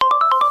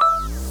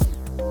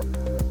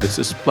This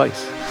is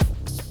Splice.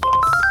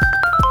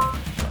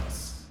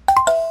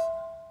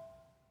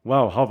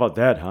 Wow, how about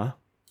that, huh?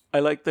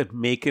 I like that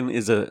Macon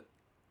is a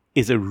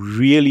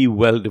really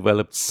well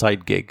developed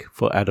side gig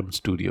for Adam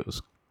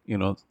Studios. You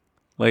know,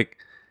 like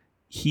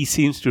he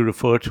seems to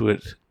refer to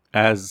it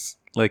as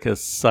like a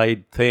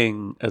side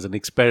thing, as an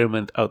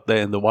experiment out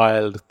there in the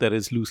wild that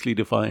is loosely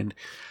defined,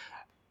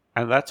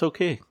 and that's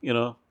okay. You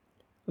know,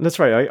 That's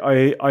right.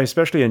 I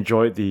especially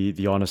enjoyed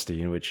the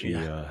honesty in which he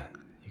kind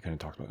of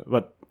talked about it.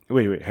 But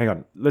wait, hang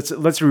on.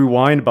 Let's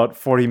rewind about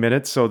 40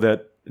 minutes so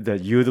that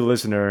you, the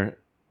listener,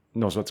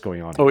 knows what's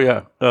going on. Oh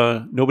yeah,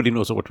 nobody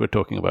knows what we're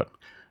talking about.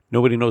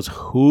 Nobody knows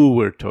who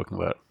we're talking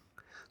about.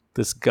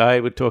 This guy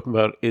we're talking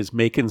about is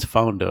Macon's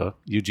founder,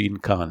 Eugene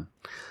Kahn.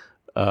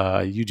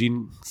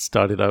 Eugene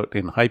started out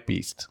in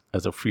Hypebeast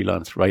as a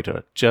freelance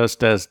writer,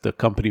 just as the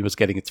company was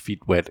getting its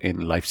feet wet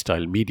in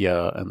lifestyle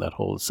media and that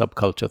whole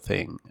subculture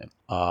thing.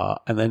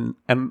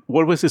 And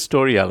what was his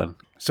story, Alan?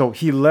 So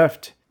he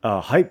left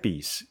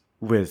Hypebeast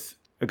with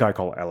a guy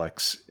called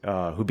Alex,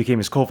 who became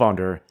his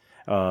co-founder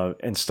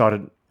and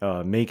started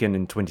Macon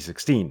in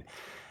 2016.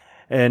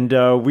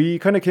 And we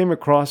kind of came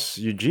across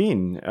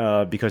Eugene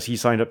because he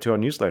signed up to our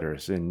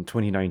newsletters in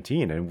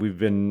 2019. And we've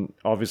been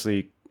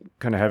obviously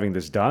kind of having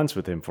this dance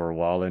with him for a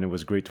while. And it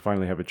was great to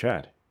finally have a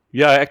chat.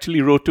 Yeah, I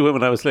actually wrote to him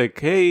and I was like,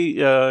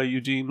 hey,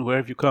 Eugene, where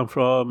have you come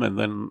from? And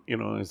then,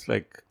 it's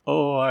like,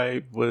 oh,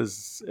 I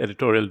was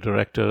editorial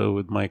director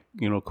with my,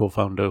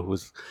 co-founder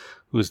who's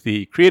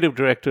the creative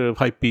director of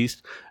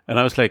Hypebeast. And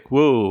I was like,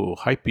 whoa,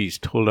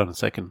 Hypebeast, hold on a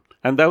second.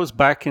 And that was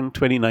back in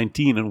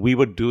 2019. And we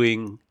were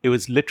it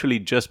was literally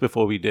just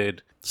before we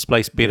did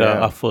Splice Beta,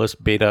 our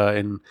first beta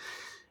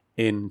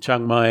in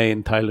Chiang Mai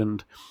in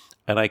Thailand.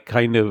 And I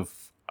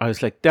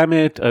was like, damn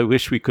it, I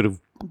wish we could have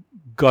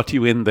got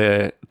you in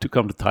there to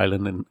come to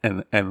Thailand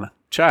and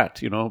chat,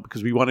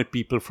 because we wanted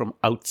people from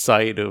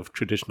outside of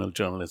traditional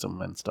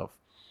journalism and stuff.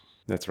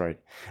 That's right.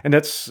 And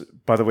that's,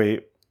 by the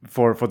way,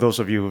 for those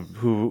of you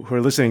who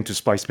are listening to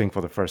Splice Pink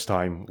for the first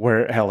time,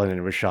 we're Alan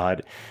and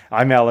Rashad.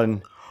 I'm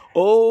Alan.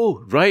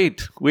 Oh,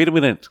 right. Wait a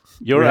minute.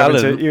 You're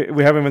Alan.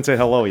 We haven't even said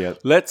hello yet.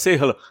 Let's say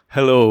hello.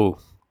 Hello.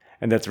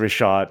 And that's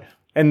Rashad.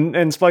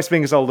 And Splice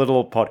Pink is our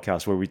little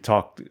podcast where we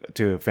talk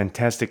to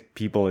fantastic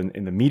people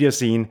in the media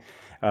scene,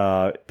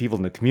 people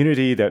in the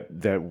community that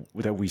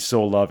we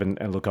so love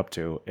and look up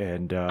to.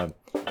 And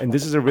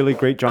this is a really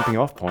great jumping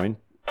off point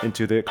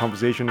into the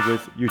conversation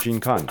with Eugene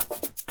Kahn.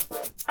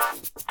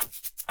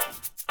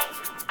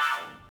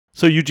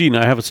 So, Eugene,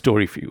 I have a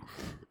story for you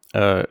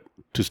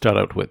to start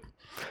out with.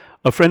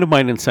 A friend of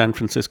mine in San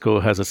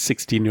Francisco has a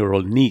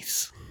 16-year-old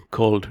niece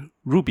called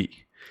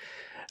Ruby.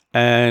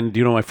 And,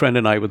 my friend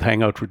and I would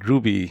hang out with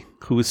Ruby,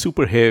 who is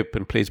super hip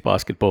and plays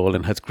basketball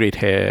and has great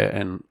hair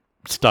and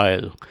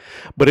style.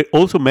 But it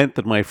also meant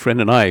that my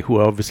friend and I, who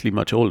are obviously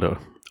much older,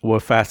 were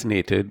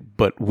fascinated,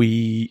 but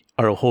we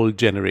are a whole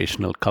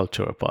generational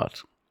culture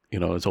apart,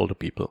 as older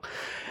people.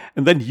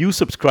 And then you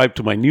subscribed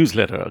to my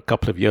newsletter a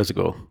couple of years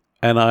ago.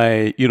 And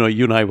you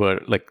and I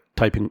were like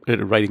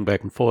writing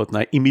back and forth. And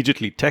I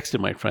immediately texted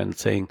my friend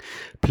saying,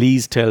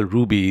 please tell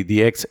Ruby,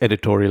 the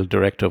ex-editorial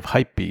director of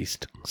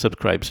Hypebeast,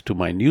 subscribes to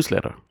my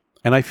newsletter.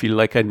 And I feel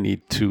like I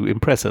need to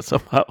impress her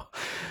somehow.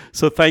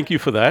 So thank you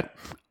for that.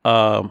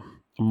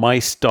 My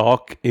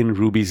stock in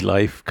Ruby's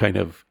life kind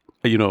of,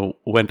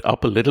 went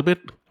up a little bit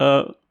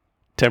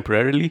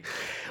temporarily.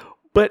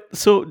 But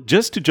so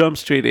just to jump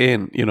straight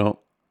in,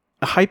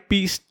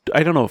 Hypebeast,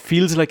 I don't know,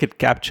 feels like it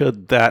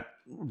captured that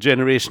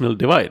generational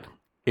divide.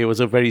 It was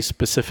a very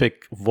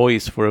specific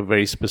voice for a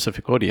very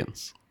specific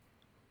audience.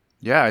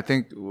 Yeah, I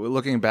think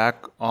looking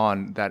back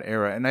on that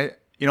era, and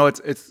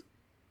it's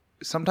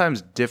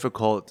sometimes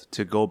difficult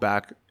to go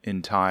back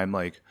in time,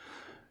 like,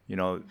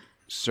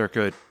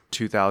 circa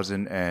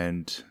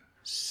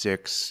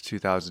 2006,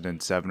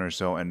 2007 or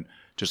so, and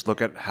just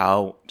look at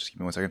how. Just give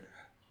me 1 second.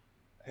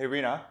 Hey,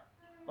 Rena.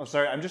 Oh,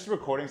 sorry, I'm just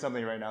recording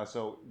something right now,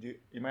 so you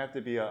might have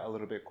to be a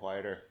little bit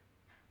quieter.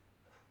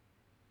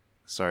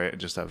 Sorry, I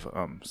just have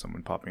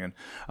someone popping in.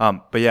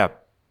 But yeah,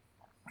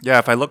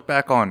 if I look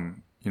back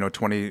on, if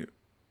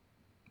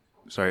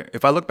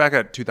I look back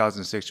at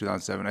 2006,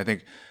 2007, I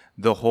think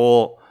the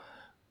whole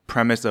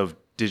premise of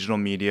digital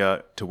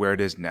media to where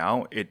it is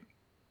now, it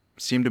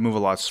seemed to move a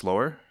lot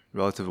slower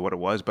relative to what it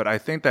was. But I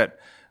think that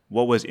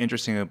what was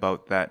interesting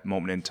about that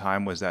moment in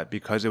time was that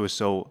because it was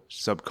so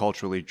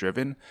subculturally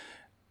driven,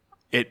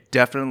 it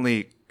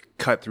definitely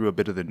cut through a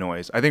bit of the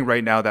noise. I think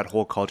right now that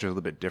whole culture is a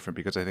little bit different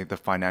because I think the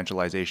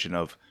financialization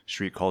of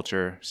street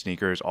culture,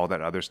 sneakers, all that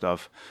other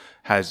stuff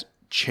has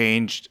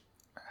changed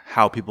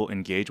how people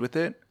engage with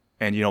it.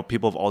 And,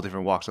 people of all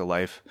different walks of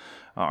life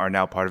are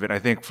now part of it. I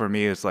think for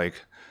me, it's like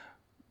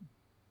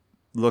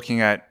looking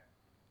at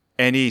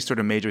any sort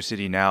of major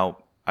city now,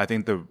 I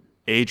think the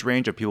age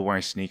range of people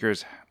wearing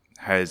sneakers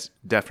has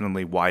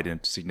definitely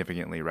widened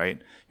significantly, right?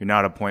 You're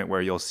not at a point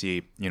where you'll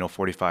see,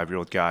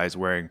 45-year-old guys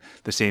wearing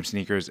the same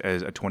sneakers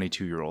as a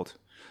 22-year-old.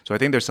 So I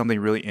think there's something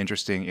really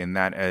interesting in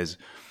that as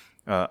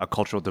a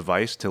cultural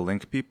device to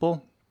link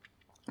people.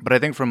 But I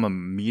think from a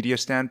media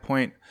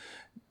standpoint,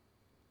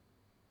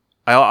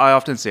 I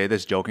often say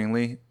this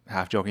jokingly,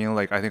 half jokingly,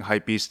 like I think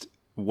Hypebeast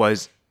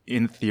was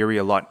in theory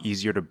a lot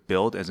easier to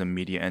build as a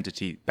media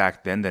entity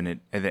back then than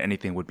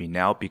anything would be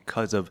now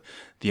because of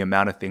the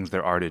amount of things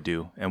there are to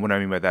do. And what I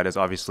mean by that is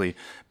obviously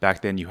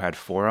back then you had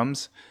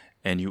forums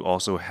and you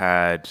also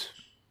had,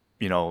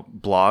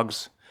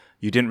 blogs.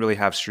 You didn't really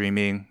have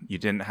streaming. You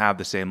didn't have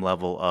the same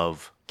level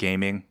of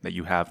gaming that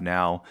you have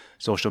now.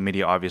 Social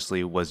media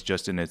obviously was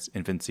just in its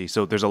infancy.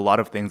 So there's a lot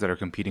of things that are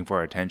competing for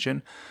our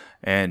attention.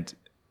 And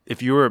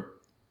if you were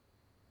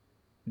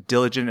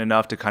diligent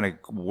enough to kind of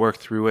work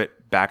through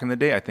it back in the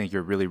day, I think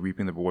you're really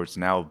reaping the rewards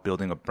now of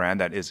building a brand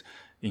that is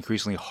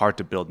increasingly hard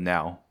to build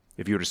now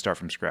if you were to start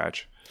from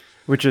scratch.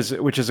 Which is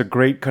a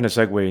great kind of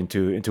segue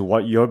into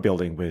what you're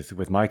building with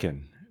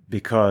Mykin,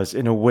 because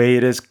in a way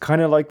it is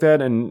kind of like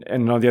that, and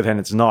on the other hand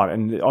it's not,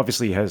 and it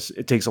obviously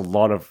it takes a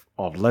lot of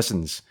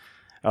lessons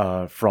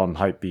from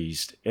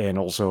Hypebeast, and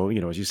also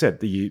as you said,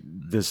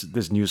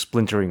 this new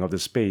splintering of the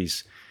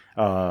space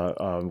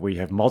where you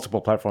have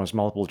multiple platforms,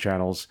 multiple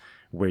channels,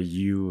 where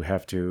you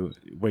have to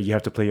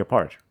play your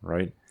part,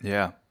 right?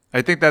 Yeah,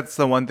 I think that's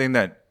the one thing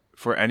that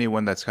for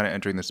anyone that's kind of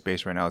entering the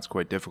space right now, it's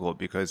quite difficult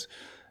because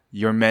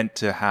you're meant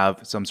to have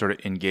some sort of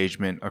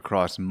engagement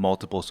across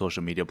multiple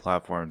social media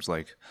platforms.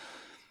 Like,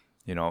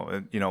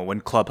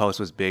 when Clubhouse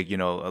was big,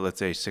 let's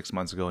say 6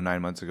 months ago,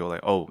 9 months ago,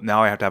 like, oh,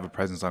 now I have to have a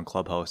presence on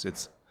Clubhouse.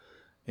 It's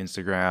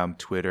Instagram,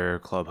 Twitter,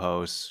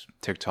 Clubhouse,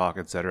 TikTok,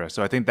 etc.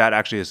 So I think that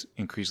actually is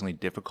increasingly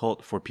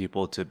difficult for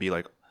people to be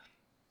like,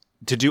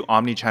 to do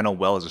omni-channel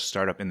well as a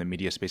startup in the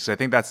media space. So I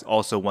think that's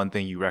also one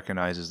thing you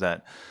recognize is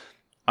that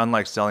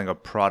unlike selling a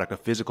product, a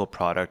physical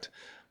product,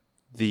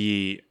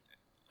 the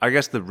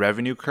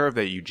revenue curve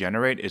that you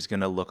generate is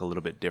going to look a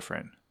little bit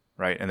different,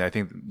 right? And I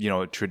think,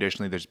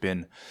 traditionally there's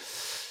been,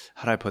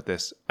 how do I put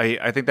this?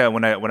 I think that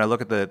when I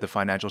look at the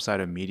financial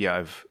side of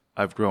media,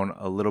 I've grown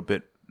a little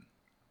bit,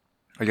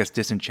 I guess,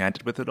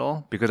 disenchanted with it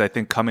all, because I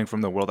think coming from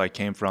the world I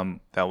came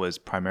from that was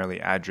primarily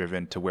ad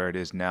driven to where it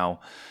is now,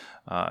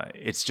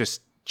 it's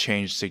just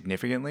changed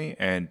significantly.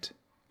 And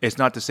it's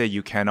not to say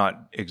you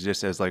cannot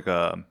exist as like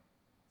a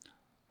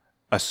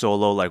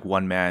solo, like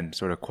one man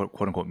sort of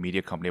quote unquote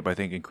media company, but I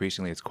think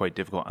increasingly it's quite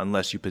difficult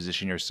unless you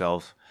position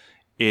yourself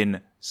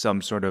in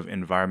some sort of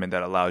environment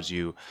that allows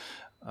you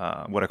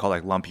what I call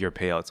like lumpier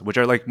payouts, which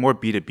are like more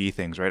B2B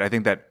things, right? I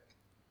think that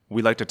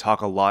we like to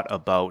talk a lot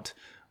about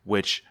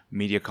which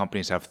media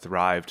companies have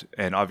thrived,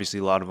 and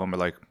obviously a lot of them are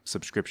like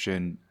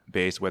subscription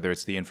based, whether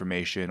it's The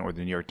Information or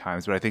the New York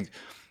Times. But I think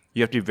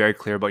you have to be very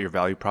clear about your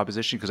value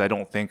proposition, because I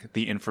don't think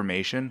the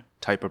information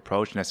type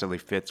approach necessarily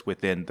fits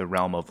within the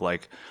realm of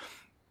like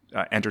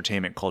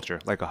entertainment culture,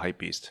 like a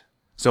Hypebeast.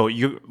 So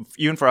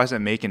even for us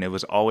at Macon, it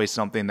was always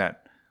something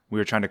that we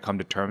were trying to come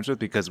to terms with,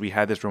 because we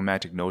had this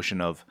romantic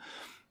notion of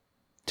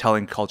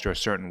telling culture a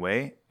certain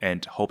way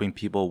and hoping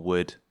people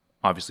would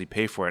obviously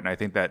pay for it. And I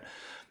think that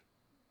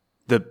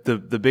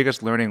the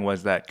biggest learning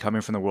was that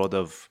coming from the world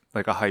of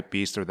like a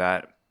Hypebeast or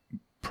that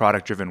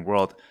product driven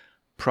world,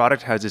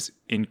 product has this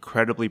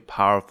incredibly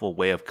powerful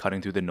way of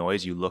cutting through the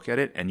noise. You look at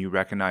it and you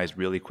recognize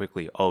really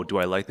quickly, oh, do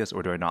I like this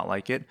or do I not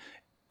like it?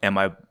 Am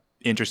I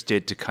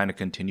interested to kind of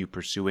continue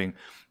pursuing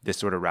this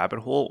sort of rabbit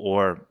hole,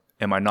 or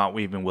am I not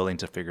even willing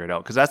to figure it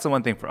out? Because that's the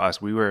one thing for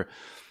us. We were,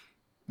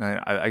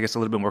 I guess, a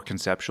little bit more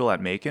conceptual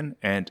at Macon,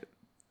 and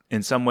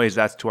in some ways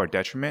that's to our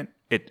detriment.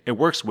 It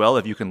works well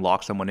if you can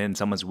lock someone in and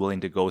someone's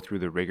willing to go through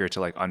the rigor to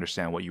like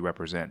understand what you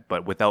represent.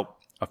 But without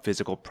a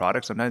physical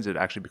product, sometimes it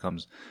actually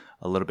becomes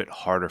a little bit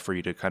harder for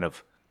you to kind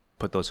of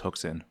put those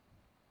hooks in.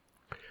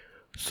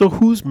 So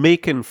who's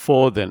Macon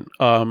for then?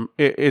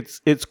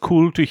 It's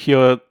cool to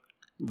hear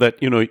that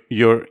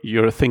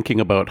you're thinking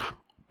about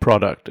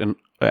product and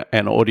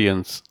an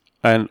audience,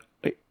 and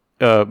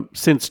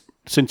since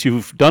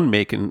you've done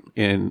Macon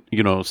in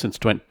since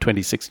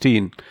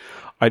 2016,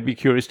 I'd be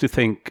curious to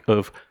think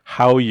of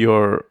how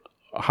you're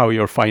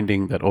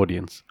finding that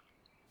audience.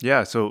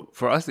 Yeah, so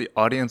for us, the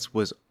audience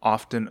was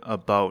often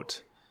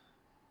about,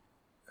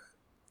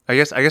 I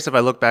guess if I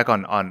look back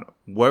on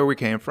where we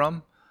came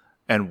from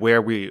and where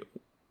we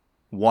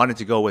wanted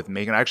to go with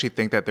Macon, I actually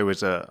think that there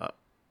was a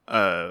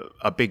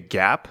big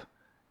gap,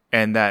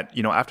 and that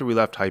after we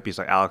left Hypebeast,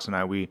 like Alex and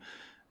I, we,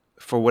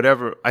 for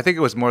whatever, I think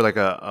it was more like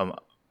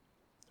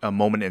a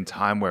moment in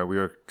time where we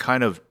were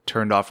kind of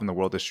turned off from the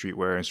world of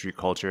streetwear and street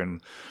culture and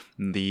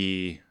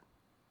the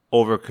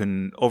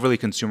overly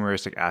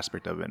consumeristic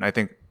aspect of it. And I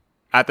think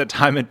at the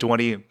time in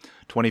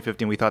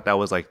 2015, we thought that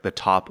was like the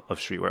top of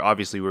streetwear.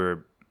 Obviously, we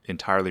were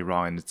entirely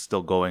wrong, and it's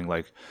still going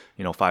like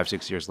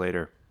 5-6 years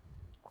later.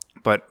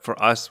 But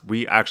for us,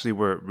 we actually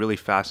were really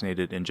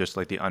fascinated in just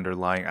like the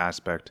underlying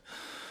aspect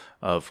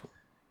of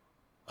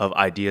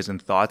ideas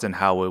and thoughts and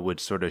how it would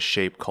sort of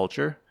shape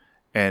culture,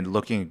 and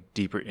looking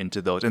deeper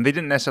into those. And they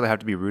didn't necessarily have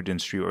to be rooted in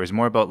streetwear. It was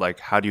more about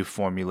like, how do you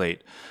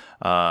formulate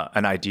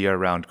an idea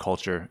around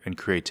culture and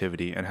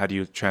creativity, and how do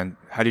you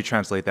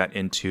translate that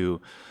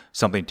into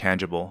something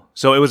tangible?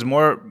 So it was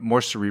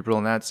more cerebral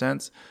in that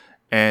sense.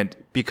 And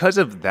because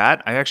of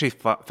that, I actually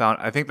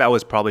I think that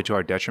was probably to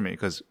our detriment,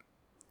 because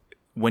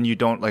when you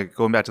don't, like,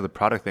 going back to the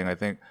product thing, I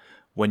think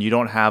when you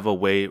don't have a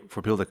way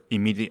for people to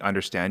immediately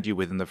understand you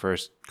within the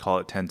first, call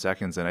it 10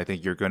 seconds, then I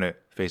think you're going to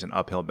face an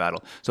uphill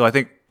battle. So I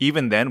think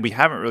even then, we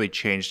haven't really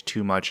changed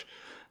too much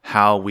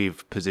how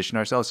we've positioned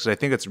ourselves, because I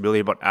think it's really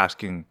about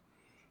asking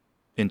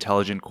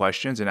intelligent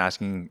questions and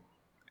asking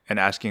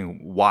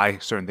why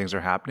certain things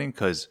are happening.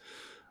 Because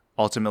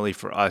ultimately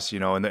for us,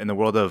 in the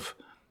world of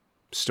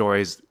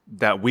stories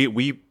that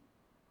we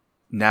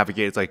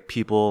navigate, it's like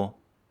people,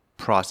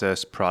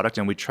 process, product,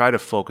 and we try to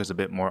focus a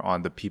bit more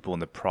on the people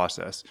and the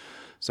process.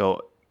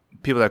 So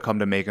people that come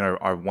to Macon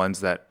are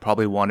ones that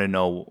probably want to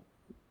know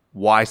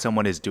why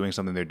someone is doing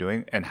something they're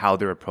doing and how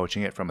they're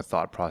approaching it from a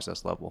thought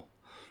process level.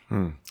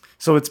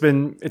 So it's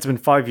been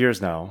 5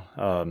 years now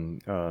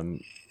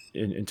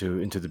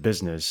into the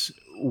business.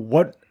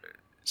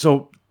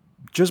 So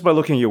just by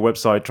looking at your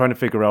website, trying to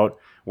figure out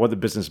what the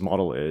business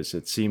model is,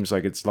 it seems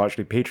like it's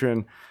largely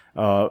Patreon.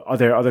 Are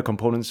there other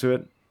components to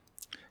it?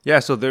 Yeah,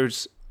 so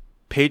there's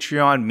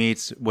Patreon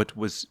meets what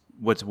was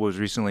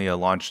recently a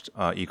launched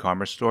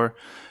e-commerce store.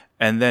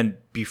 And then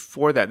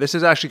before that, this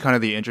is actually kind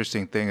of the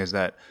interesting thing, is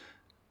that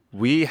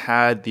we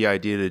had the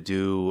idea to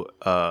do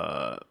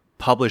a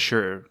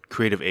publisher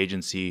creative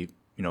agency,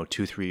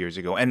 2-3 years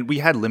ago. And we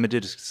had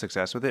limited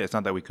success with it. It's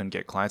not that we couldn't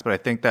get clients, but I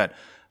think that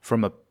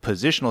from a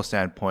positional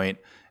standpoint,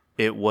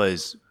 it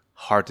was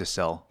hard to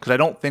sell, because I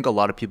don't think a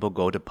lot of people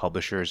go to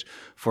publishers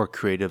for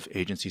creative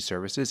agency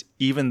services,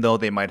 even though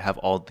they might have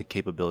all the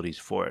capabilities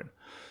for it.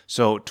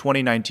 So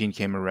 2019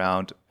 came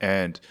around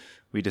and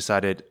we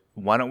decided,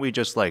 why don't we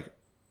just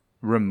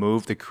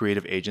remove the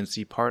creative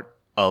agency part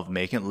of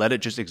Macon, let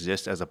it just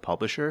exist as a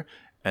publisher,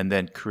 and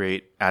then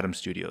create Atom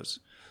Studios.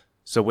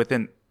 So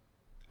within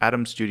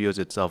Atom Studios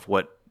itself,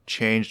 what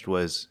changed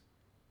was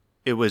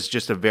it was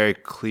just a very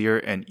clear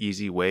and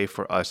easy way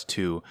for us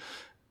to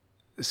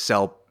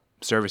sell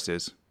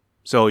services.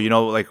 So,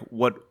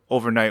 what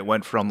overnight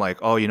went from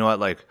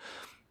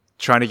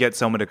trying to get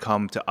someone to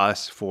come to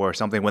us for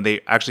something when they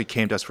actually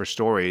came to us for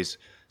stories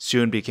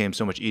soon became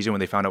so much easier when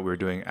they found out we were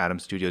doing Atom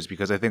Studios,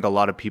 because I think a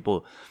lot of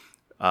people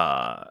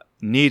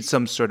need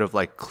some sort of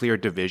clear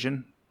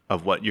division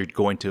of what you're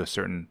going to a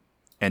certain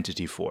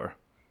entity for.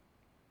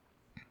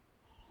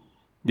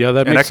 Yeah,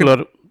 that makes a lot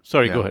of...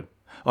 Sorry, go ahead.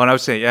 Oh, and I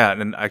was saying,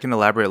 and I can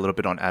elaborate a little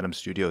bit on Atom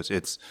Studios.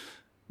 It's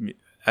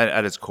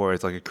at its core,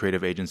 it's like a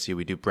creative agency.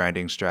 We do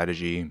branding,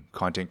 strategy,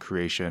 content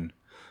creation.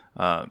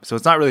 So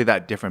it's not really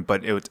that different,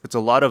 but it's a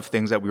lot of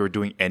things that we were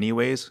doing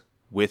anyways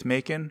with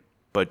Macon,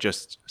 but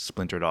just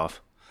splintered off.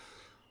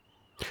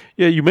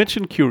 Yeah, you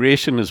mentioned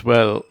curation as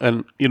well.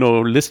 And,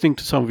 listening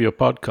to some of your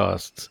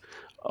podcasts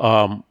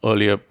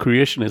earlier,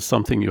 curation is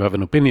something you have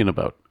an opinion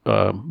about.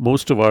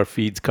 Most of our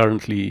feeds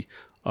currently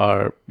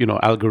are,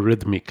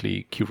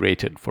 algorithmically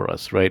curated for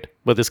us, right?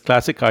 But this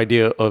classic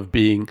idea of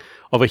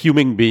a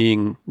human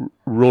being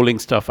rolling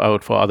stuff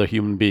out for other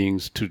human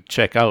beings to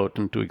check out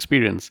and to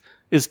experience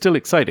is still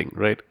exciting,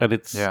 right? And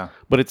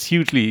but it's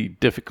hugely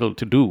difficult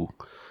to do.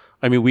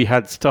 I mean, we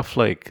had stuff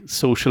like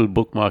social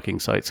bookmarking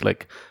sites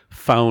like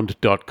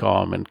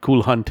found.com and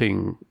Cool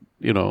Hunting,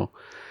 how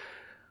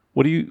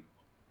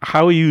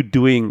are you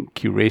doing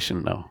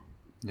curation now?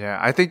 Yeah,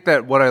 I think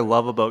that what I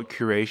love about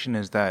curation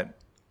is that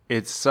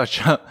it's such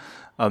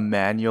a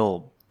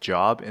manual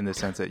job, in the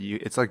sense that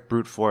it's like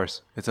brute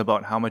force. It's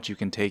about how much you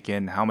can take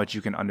in, how much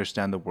you can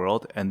understand the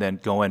world, and then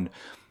go and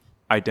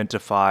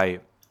identify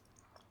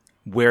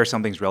where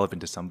something's relevant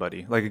to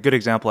somebody. Like a good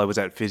example, I was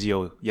at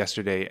physio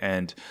yesterday,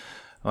 and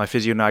my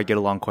physio and I get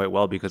along quite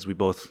well because we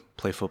both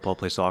play football,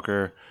 play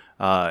soccer.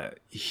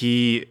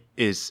 He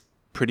is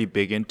pretty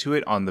big into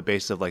it on the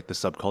basis of the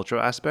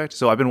subcultural aspect.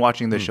 So I've been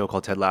watching this show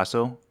called Ted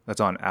Lasso that's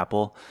on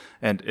Apple,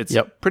 and it's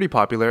pretty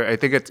popular. I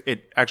think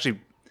it actually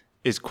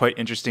is quite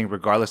interesting,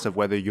 regardless of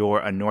whether you're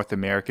a North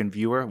American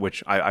viewer,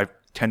 which I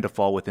tend to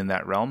fall within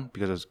that realm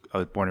because I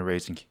was born and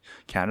raised in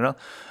Canada,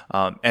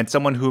 and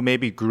someone who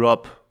maybe grew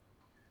up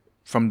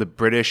from the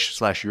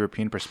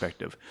British/European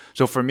perspective.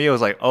 So for me, it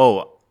was like,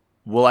 oh,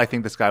 will I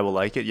think this guy will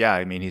like it? Yeah,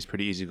 I mean, he's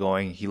pretty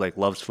easygoing. He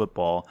loves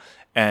football,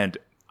 and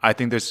I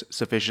think there's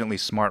sufficiently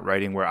smart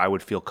writing where I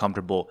would feel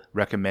comfortable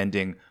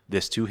recommending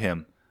this to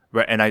him.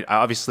 Right. And I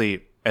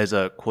obviously, as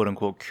a quote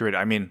unquote curator,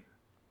 I mean,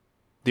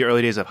 the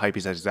early days of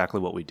Hypebeast, that's exactly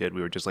what we did.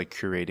 We were just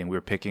curating. We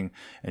were picking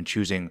and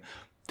choosing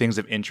things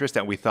of interest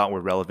that we thought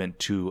were relevant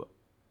to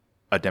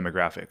a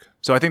demographic.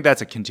 So I think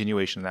that's a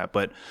continuation of that.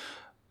 But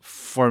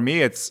for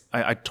me,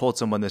 I told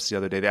someone this the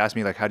other day. They asked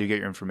me, how do you get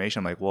your information?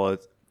 I'm like, well,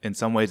 in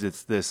some ways,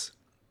 it's this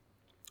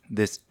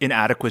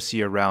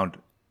inadequacy around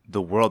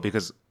the world,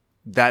 because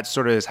that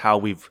sort of is how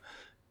we've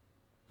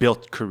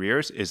built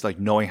careers, is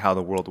knowing how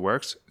the world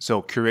works.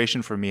 So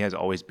curation for me has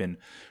always been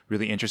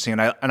really interesting.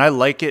 And I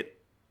like it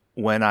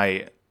when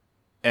I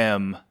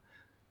am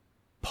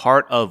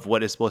part of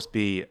what is supposed to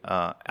be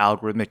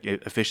algorithmic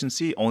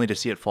efficiency, only to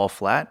see it fall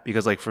flat.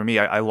 Because for me,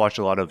 I watch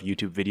a lot of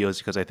YouTube videos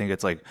because I think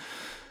it's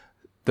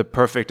the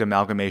perfect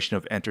amalgamation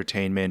of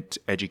entertainment,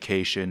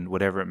 education,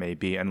 whatever it may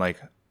be. And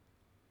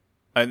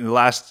in the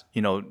last,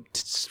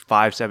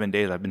 5-7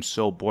 days, I've been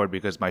so bored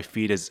because my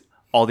feed is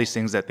all these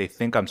things that they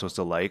think I'm supposed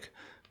to like,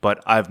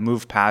 but I've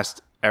moved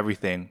past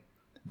everything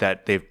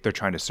that they're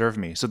trying to serve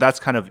me. So that's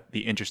kind of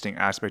the interesting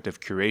aspect of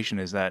curation,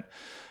 is that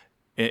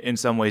in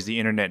some ways the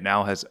internet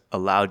now has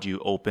allowed you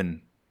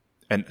open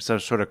and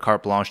sort of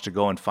carte blanche to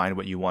go and find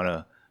what you want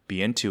to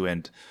be into.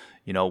 And,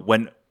 you know,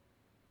 when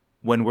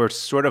we're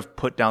sort of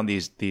put down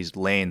these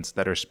lanes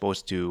that are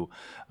supposed to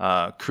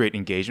create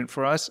engagement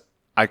for us,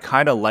 I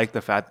kind of like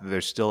the fact that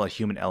there's still a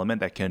human element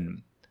that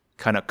can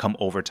kind of come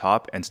over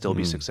top and still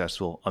be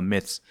successful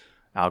amidst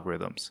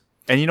algorithms.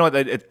 And you know,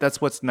 that's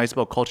what's nice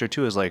about culture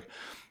too, is like,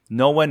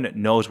 no one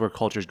knows where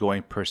culture is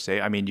going per se.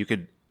 I mean, you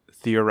could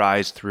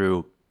theorize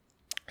through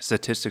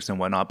statistics and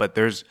whatnot, but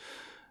there's,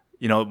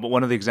 you know,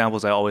 one of the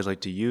examples I always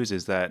like to use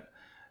is that,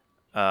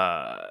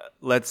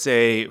 let's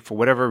say for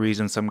whatever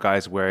reason, some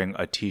guy's wearing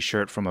a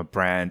t-shirt from a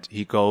brand.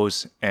 He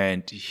goes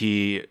and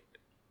he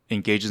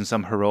engages in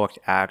some heroic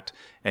act,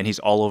 and he's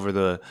all over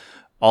the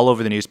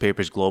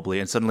newspapers globally.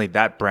 And suddenly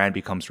that brand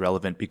becomes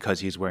relevant because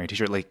he's wearing a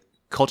t-shirt. Like,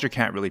 culture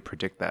can't really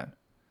predict that.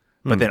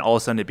 But then all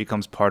of a sudden it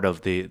becomes part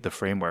of the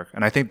framework.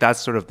 And I think that's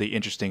sort of the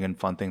interesting and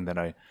fun thing that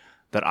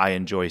I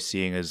enjoy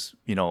seeing is,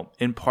 you know,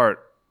 in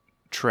part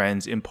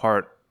trends, in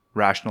part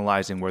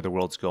rationalizing where the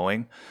world's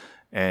going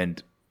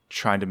and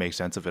trying to make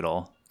sense of it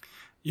all.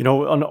 You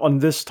know, on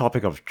this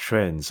topic of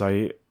trends,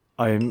 I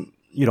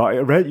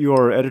read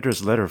your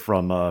editor's letter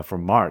from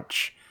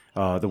March,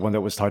 the one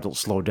that was titled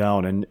 "Slow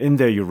Down," and in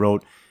there you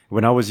wrote,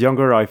 "When I was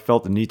younger, I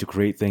felt the need to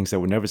create things that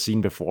were never seen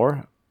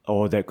before,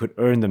 or that could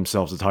earn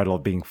themselves the title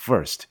of being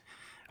first.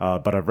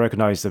 But I've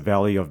recognized the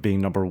value of being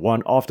number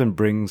one often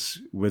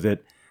brings with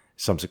it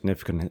some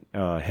significant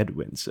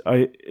headwinds."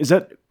 Is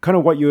that kind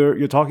of what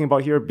you're talking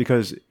about here?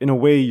 Because in a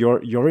way,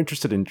 you're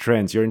interested in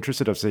trends. You're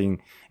interested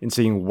in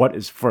seeing what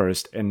is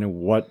first and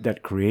what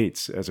that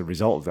creates as a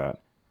result of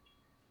that.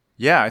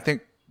 Yeah, I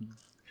think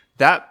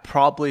that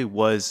probably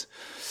was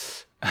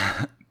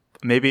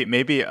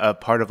maybe a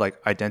part of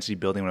like identity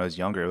building when I was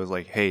younger. It was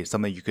like, hey,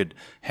 something you could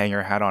hang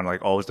your hat on,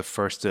 like always the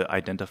first to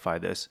identify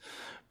this.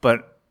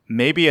 But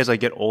maybe as I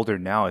get older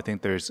now, I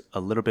think there's a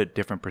little bit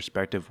different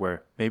perspective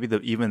where maybe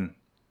even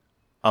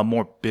a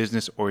more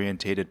business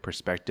orientated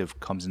perspective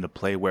comes into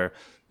play, where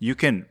you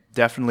can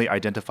definitely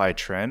identify a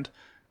trend,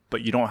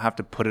 but you don't have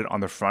to put it on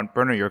the front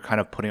burner. You're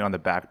kind of putting it on the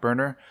back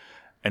burner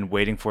and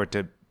waiting for it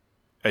to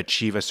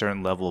achieve a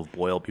certain level of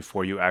boil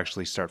before you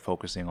actually start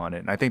focusing on it.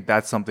 And I think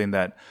that's something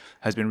that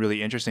has been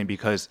really interesting,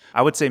 because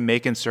I would say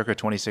Macon circa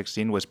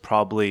 2016 was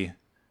probably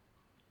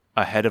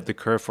ahead of the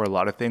curve for a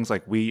lot of things.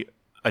 Like, we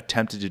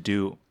attempted to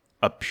do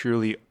a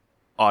purely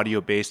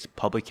audio-based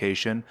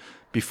publication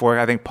before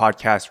I think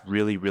podcasts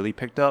really, really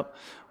picked up.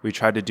 We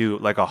tried to do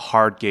like a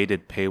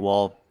hard-gated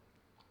paywall,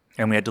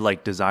 and we had to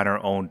like design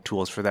our own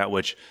tools for that,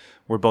 which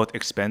were both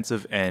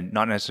expensive and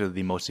not necessarily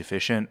the most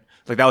efficient.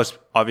 Like, that was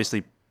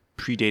obviously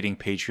predating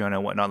Patreon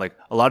and whatnot. Like,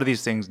 a lot of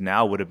these things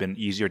now would have been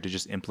easier to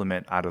just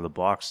implement out of the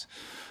box.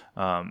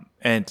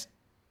 And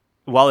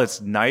while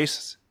it's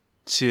nice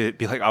to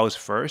be like, I was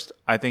first,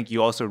 I think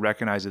you also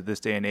recognize that this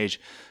day and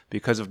age,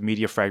 because of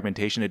media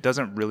fragmentation, it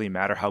doesn't really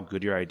matter how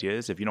good your idea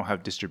is. If you don't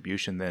have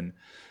distribution, then,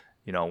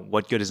 you know,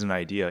 what good is an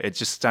idea? It's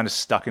just kind of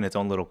stuck in its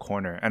own little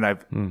corner.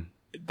 And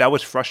that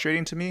was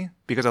frustrating to me,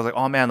 because I was like,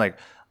 oh man, like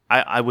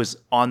I was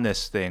on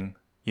this thing,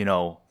 you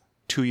know,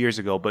 2 years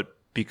ago, but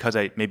because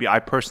I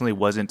personally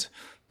wasn't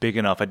big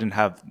enough, I didn't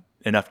have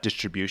enough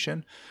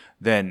distribution,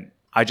 then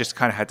I just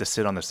kind of had to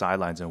sit on the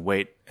sidelines and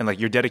wait. And like,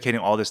 you're dedicating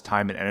all this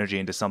time and energy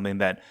into something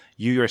that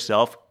you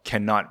yourself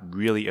cannot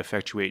really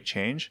effectuate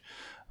change.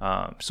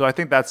 So I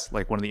think that's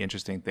like one of the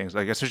interesting things.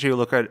 Like, especially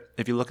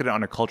if you look at it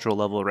on a cultural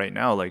level right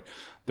now, like,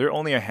 there are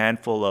only a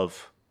handful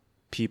of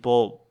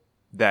people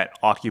that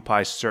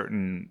occupy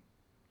certain,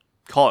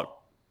 call it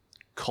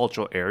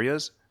cultural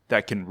areas,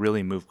 that can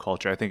really move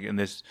culture. I think in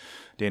this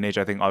day and age,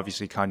 I think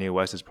obviously Kanye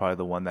West is probably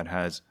the one that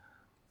has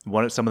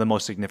some of the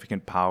most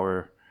significant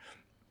power.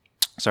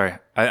 Sorry,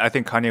 I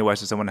think Kanye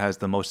West is someone who has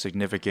the most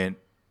significant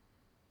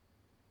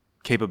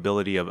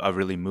capability of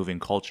really moving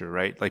culture,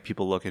 right? Like,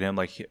 people look at him,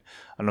 like, I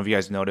don't know if you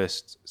guys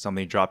noticed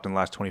something he dropped in the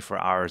last 24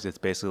 hours. It's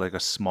basically like a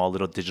small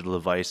little digital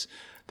device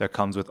that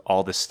comes with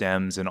all the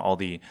stems and all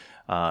the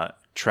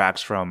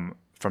tracks from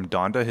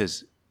Donda,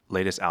 his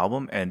latest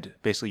album. And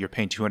basically you're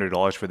paying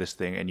 $200 for this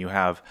thing, and you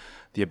have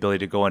the ability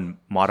to go and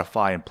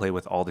modify and play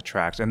with all the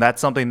tracks. And that's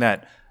something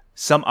that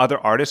some other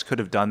artist could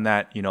have done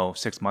that, you know,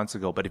 6 months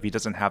ago. But if he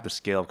doesn't have the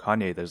scale of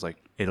Kanye, there's like,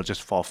 it'll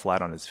just fall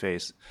flat on his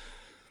face.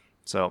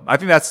 So I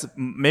think that's,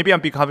 maybe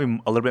I'm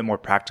becoming a little bit more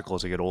practical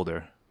as I get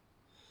older.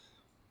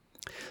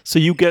 So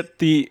you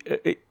get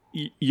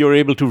you're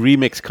able to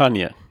remix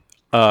Kanye.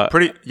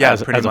 Pretty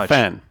as much. A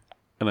fan.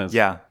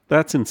 Yeah.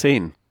 That's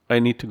insane. I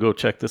need to go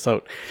check this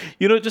out.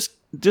 You know,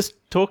 just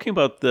talking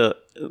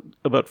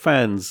about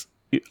fans,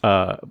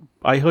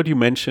 I heard you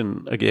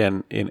mention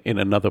again in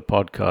another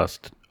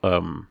podcast,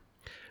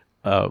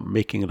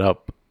 Making It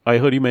Up. I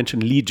heard you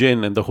mention Lee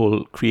Jin and the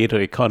whole creator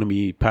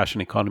economy,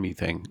 passion economy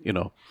thing, you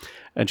know.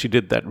 and she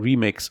did that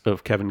remix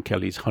of Kevin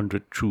Kelly's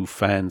 100 True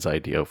Fans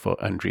idea for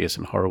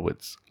Andreessen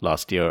Horowitz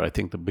last year, I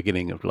think the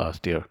beginning of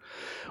last year.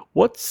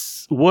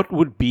 What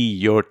would be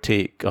your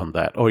take on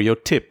that, or your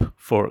tip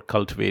for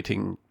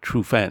cultivating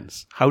true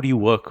fans? How do you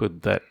work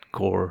with that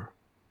core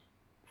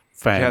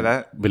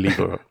fan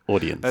believer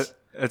audience?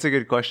 That's a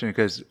good question,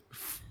 because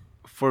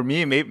for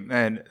me, maybe,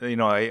 and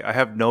I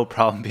have no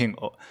problem being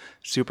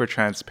super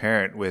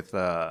transparent with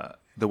the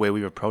way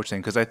we approach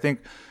things, because I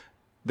think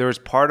there's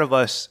part of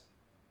us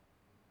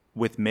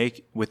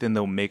within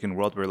the Macon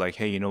world, we're like,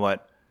 hey, you know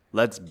what?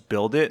 Let's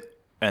build it,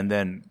 and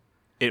then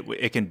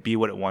it can be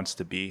what it wants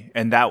to be,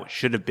 and that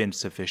should have been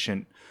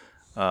sufficient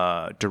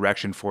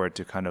direction for it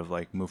to kind of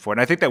like move forward.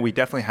 And I think that we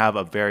definitely have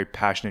a very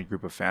passionate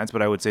group of fans,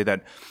 but I would say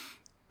that,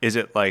 is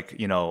it like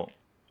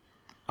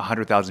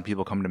 100,000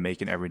 people come to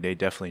Macon every day?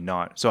 Definitely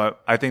not. So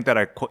I think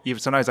that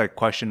sometimes I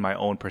question my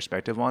own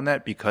perspective on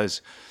that,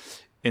 because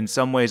in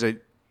some ways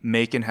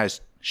Macon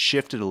has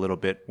shifted a little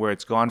bit, where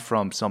it's gone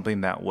from something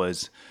that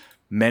was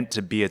meant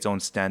to be its own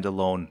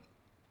standalone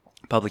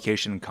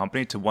publication and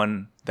company to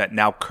one that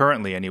now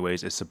currently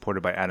anyways is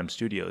supported by Atom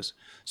Studios.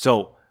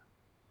 So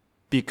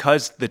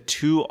because the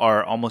two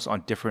are almost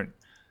on different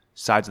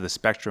sides of the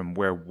spectrum,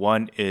 where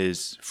one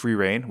is free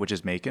reign, which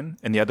is Macon,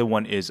 and the other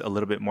one is a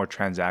little bit more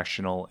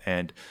transactional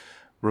and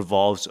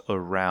revolves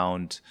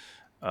around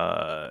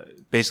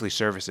basically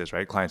services,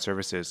 right? Client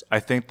services. I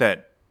think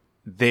that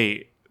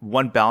they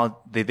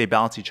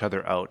balance each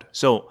other out.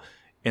 So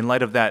in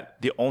light of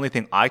that, the only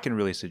thing I can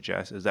really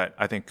suggest is that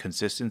I think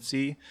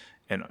consistency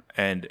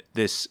and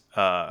this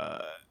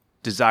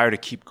desire to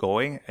keep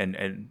going,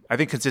 and I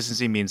think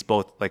consistency means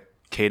both like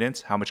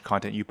cadence, how much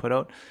content you put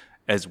out,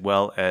 as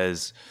well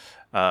as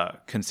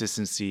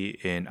consistency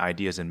in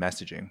ideas and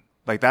messaging.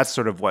 Like that's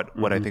sort of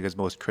what I think is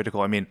most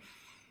critical. I mean,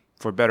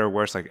 for better or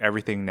worse, like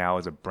everything now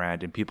is a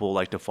brand, and people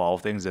like to follow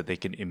things that they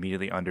can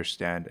immediately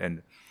understand.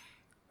 And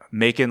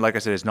Macon, like I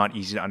said, is not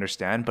easy to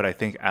understand, but I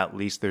think at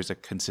least there's a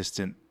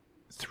consistent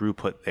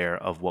throughput there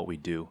of what we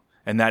do.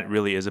 And that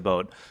really is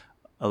about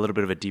a little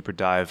bit of a deeper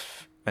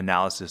dive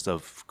analysis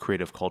of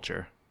creative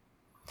culture.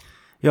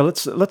 Yeah,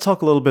 let's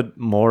talk a little bit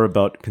more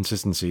about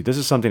consistency. This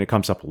is something that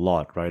comes up a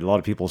lot, right? A lot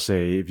of people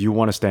say if you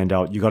want to stand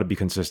out, you got to be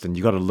consistent.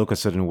 You got to look a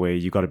certain way.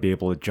 You got to be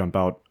able to jump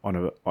out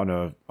on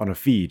a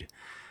feed.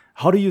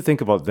 How do you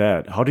think about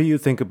that? How do you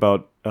think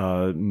about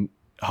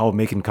how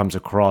Macon comes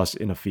across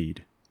in a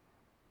feed?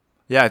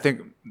 Yeah, I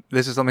think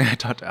this is something I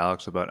talked to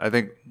Alex about. I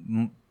think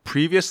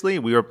previously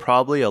we were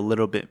probably a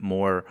little bit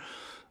more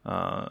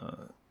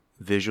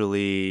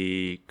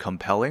visually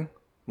compelling,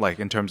 like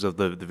in terms of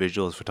the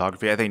visuals,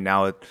 photography. I think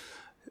now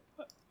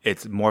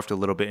it's morphed a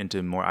little bit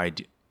into more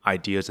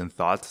ideas and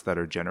thoughts that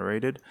are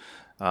generated.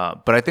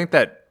 But I think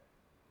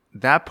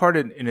that part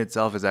in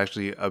itself is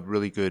actually a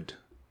really good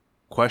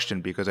question,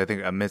 because I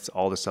think amidst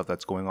all the stuff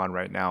that's going on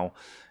right now,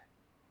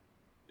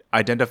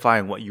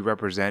 identifying what you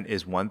represent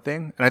is one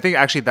thing. And I think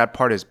actually that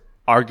part is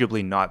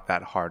arguably not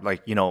that hard.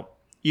 Like,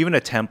 even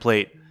a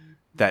template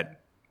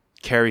that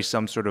carries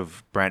some sort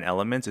of brand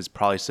elements is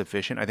probably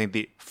sufficient. I think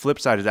the flip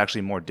side is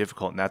actually more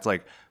difficult, and that's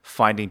like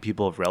finding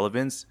people of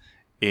relevance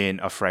in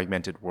a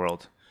fragmented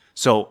world.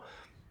 So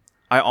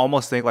I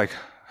almost think like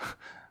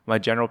my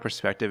general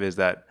perspective is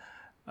that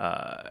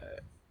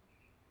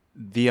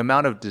the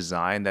amount of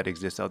design that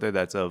exists out there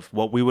that's of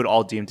what we would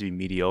all deem to be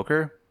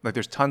mediocre, like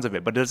there's tons of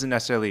it, but it doesn't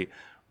necessarily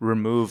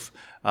remove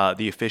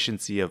the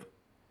efficiency of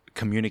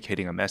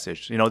communicating a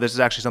message. This is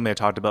actually something I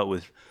talked about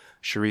with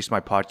Charisse, my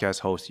podcast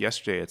host,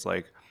 yesterday. It's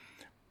like,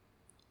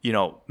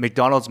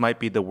 McDonald's might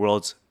be the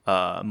world's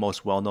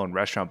most well-known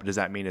restaurant, but does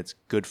that mean it's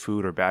good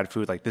food or bad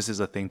food? Like, this is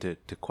a thing to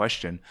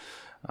question.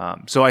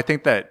 So I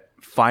think that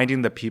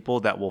finding the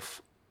people that will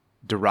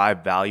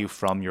derive value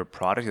from your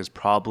product is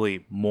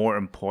probably more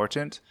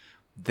important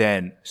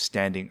than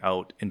standing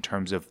out in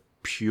terms of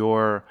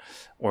pure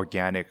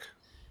organic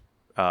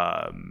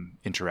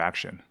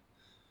interaction.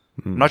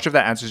 I'm not sure if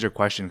that answers your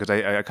question, because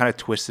I kind of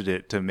twisted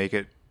it to make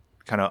it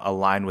kind of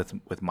align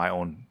with my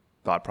own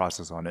thought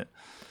process on it.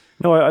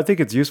 No, I think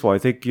it's useful. I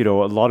think, a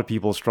lot of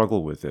people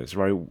struggle with this,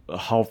 right?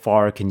 How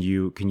far can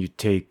you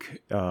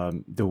take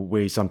the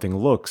way something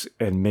looks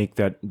and make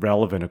that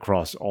relevant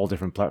across all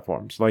different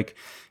platforms? Like,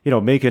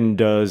 Macon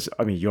does.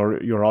 I mean,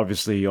 you're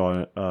obviously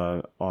on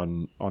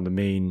the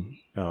main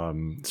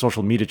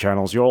social media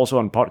channels. You're also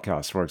on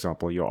podcasts, for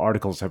example. Your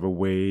articles have a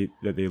way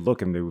that they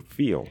look and they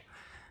feel,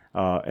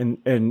 and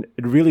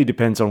it really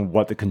depends on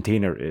what the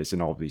container is in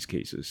all of these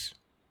cases.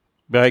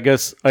 But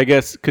I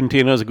guess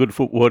container is a good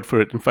word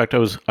for it. In fact, I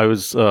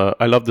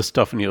love the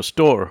stuff in your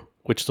store,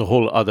 which is a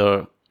whole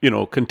other,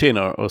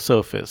 container or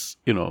surface,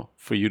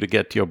 for you to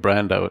get your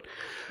brand out.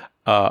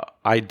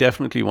 I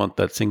definitely want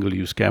that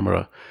single-use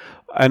camera,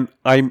 and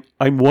I'm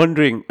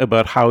wondering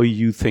about how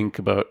you think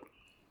about,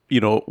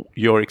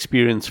 your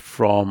experience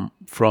from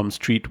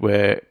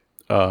streetwear,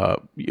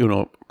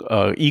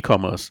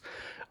 e-commerce,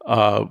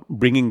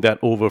 bringing that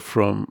over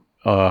from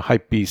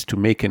Hypebeast to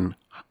Macon.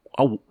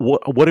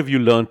 What have you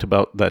learned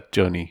about that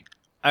journey?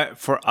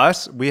 For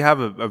us, we have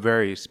a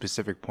very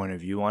specific point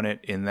of view on it,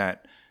 in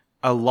that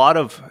a lot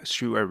of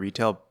streetwear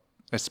retail,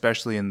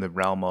 especially in the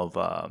realm of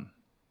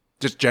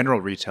just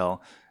general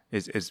retail,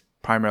 is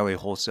primarily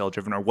wholesale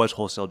driven, or was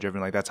wholesale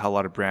driven. Like that's how a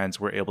lot of brands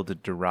were able to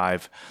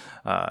derive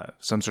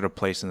some sort of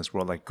place in this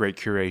world, like great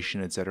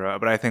curation, etc.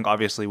 But I think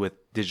obviously with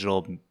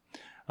digital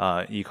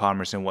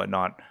e-commerce and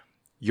whatnot,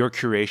 your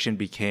curation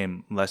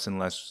became less and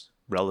less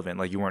relevant.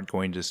 Like you weren't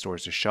going to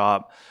stores to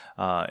shop.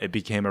 It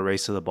became a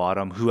race to the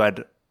bottom. Who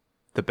had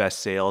the best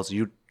sales?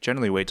 You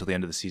generally wait till the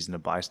end of the season to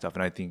buy stuff.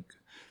 And I think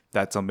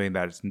that's something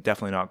that is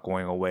definitely not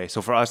going away.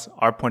 So for us,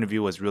 our point of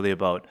view was really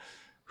about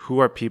who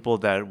are people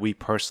that we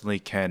personally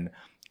can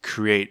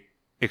create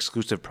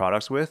exclusive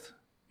products with.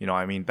 You know,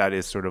 I mean, that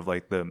is sort of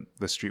like the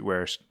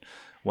streetwear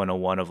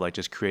 101 of like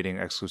just creating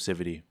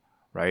exclusivity,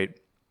 right?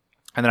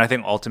 And then I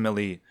think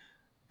ultimately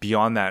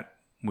beyond that,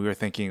 we were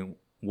thinking,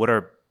 what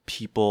are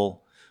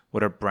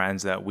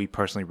brands that we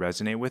personally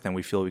resonate with and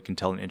we feel we can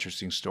tell an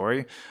interesting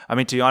story? I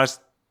mean, to be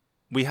honest,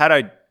 how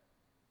do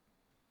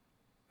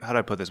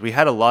I put this? We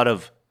had a lot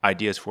of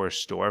ideas for a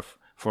store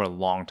for a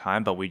long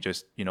time, but we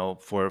just, you know,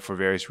 for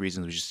various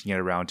reasons, we just didn't get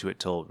around to it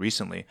till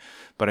recently.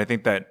 But I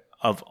think that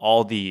of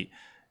all the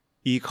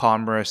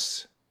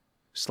e-commerce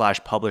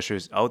 /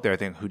 publishers out there, I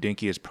think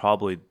Hodinkee is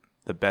probably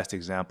the best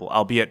example,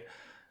 albeit,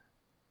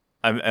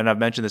 and I've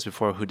mentioned this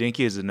before,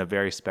 Hodinkee is in a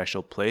very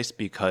special place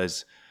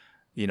because,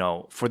 you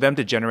know, for them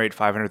to generate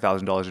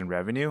 $500,000 in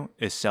revenue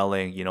is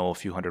selling, you know, a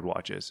few hundred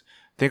watches.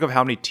 Think of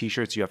how many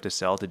t-shirts you have to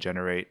sell to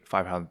generate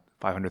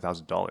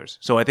 $500,000.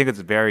 So I think it's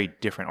very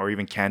different, or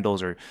even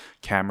candles or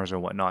cameras or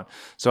whatnot.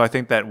 So I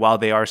think that while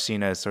they are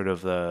seen as sort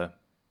of the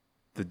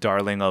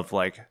darling of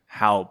like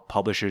how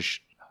publishers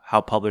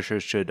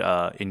should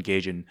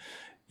engage in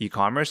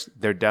e-commerce,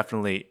 they're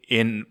definitely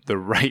in the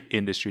right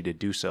industry to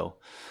do so.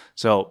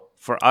 So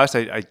for us,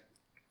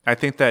 I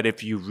think that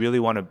if you really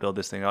want to build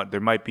this thing out,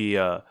 there might be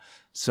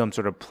some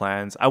sort of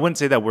plans. I wouldn't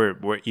say that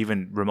we're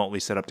even remotely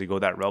set up to go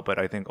that route, but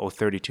I think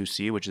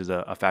O32C, which is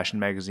a fashion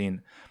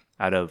magazine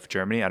out of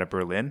Germany, out of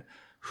Berlin,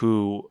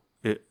 who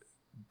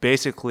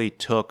basically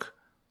took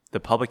the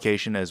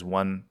publication as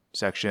one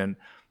section,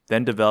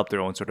 then developed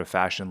their own sort of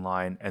fashion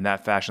line, and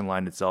that fashion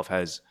line itself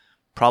has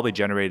probably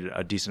generated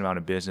a decent amount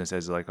of business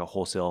as like a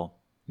wholesale,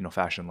 you know,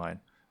 fashion line,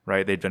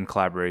 right? They've done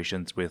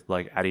collaborations with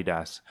like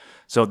Adidas.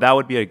 So that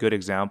would be a good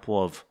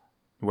example of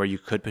where you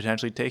could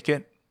potentially take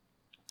it.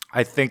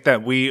 I think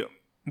that we're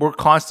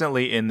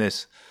constantly in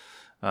this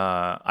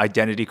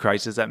identity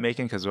crisis at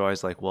Macon, because we're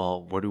always like,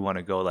 well, where do we want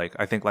to go? Like,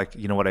 I think, like,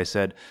 you know what I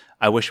said,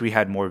 I wish we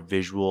had more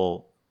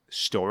visual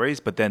stories,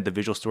 but then the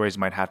visual stories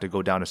might have to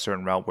go down a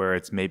certain route where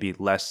it's maybe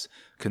less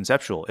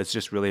conceptual. It's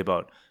just really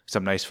about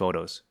some nice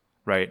photos,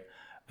 right?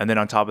 And then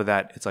on top of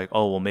that, it's like,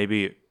 oh, well,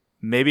 maybe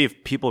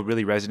if people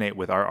really resonate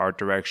with our art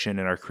direction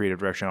and our creative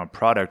direction on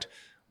product,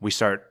 we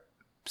start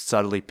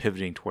subtly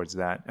pivoting towards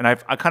that. And I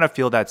kind of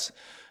feel that's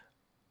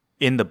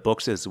in the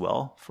books as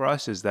well for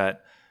us, is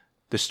that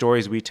the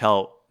stories we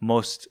tell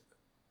most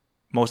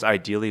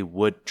ideally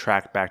would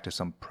track back to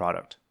some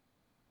product.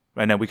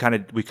 And then we kind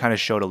of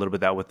showed a little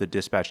bit that with the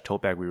Dispatch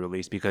tote bag we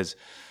released, because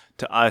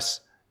to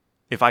us,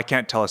 if I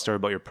can't tell a story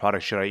about your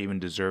product, should I even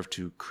deserve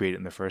to create it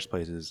in the first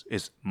place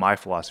is my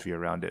philosophy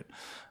around it.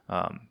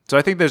 So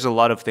I think there's a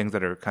lot of things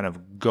that are kind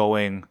of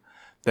going,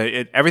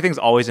 that everything's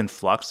always in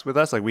flux with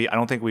us. Like I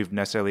don't think we've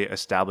necessarily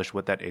established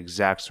what that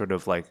exact sort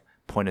of like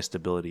point of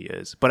stability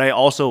is. But I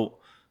also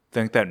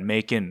think that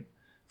Macon,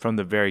 from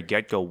the very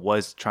get-go,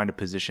 was trying to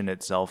position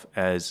itself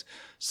as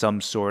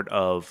some sort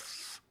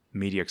of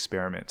media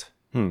experiment.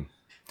 And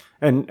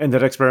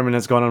that experiment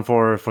has gone on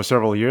for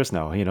several years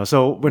now, you know.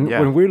 So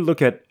when we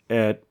look at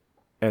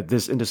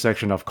this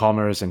intersection of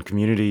commerce and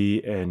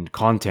community and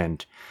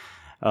content,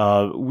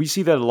 we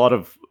see that a lot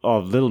of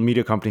little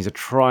media companies are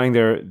trying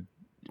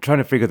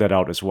to figure that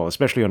out as well,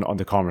 especially on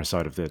the commerce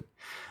side of it.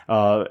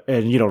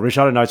 And, you know,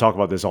 Rishad and I talk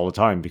about this all the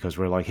time because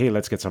we're like, hey,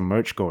 let's get some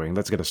merch going.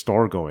 Let's get a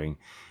store going.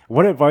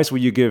 What advice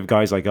would you give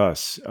guys like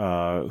us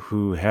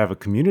who have a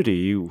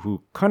community,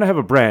 who kind of have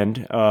a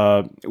brand?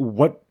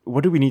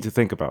 What do we need to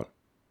think about?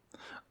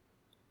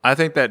 I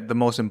think that the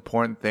most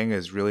important thing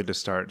is really to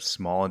start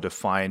small and to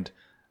find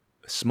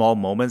small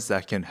moments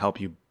that can help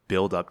you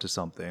build up to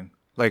something.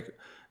 Like,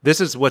 this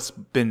is what's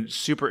been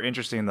super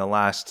interesting in the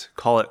last,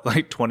 call it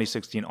like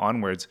 2016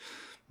 onwards.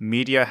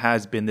 Media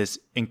has been this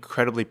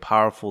incredibly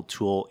powerful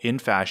tool in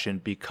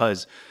fashion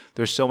because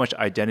there's so much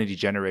identity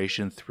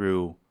generation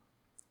through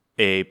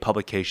a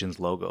publication's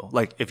logo.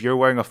 Like, if you're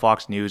wearing a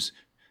Fox News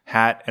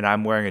hat and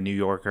I'm wearing a New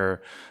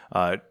Yorker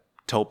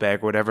tote bag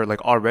or whatever,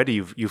 like already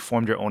you've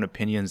formed your own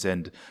opinions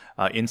and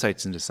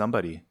insights into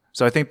somebody.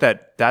 So I think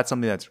that that's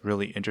something that's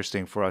really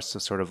interesting for us to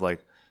sort of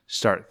like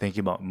start thinking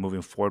about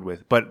moving forward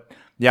with. But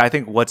yeah, I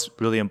think what's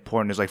really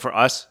important is, like, for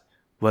us,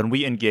 when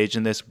we engaged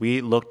in this,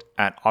 we looked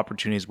at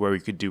opportunities where we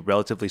could do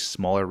relatively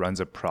smaller runs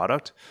of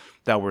product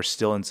that were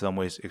still in some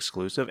ways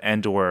exclusive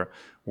and or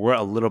were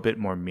a little bit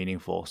more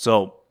meaningful.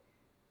 So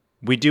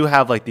we do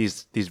have like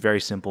these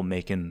very simple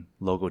Macon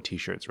logo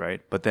t-shirts,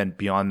 right? But then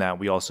beyond that,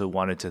 we also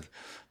wanted to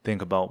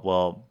think about,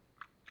 well,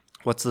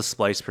 what's the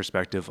Splice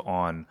perspective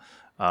on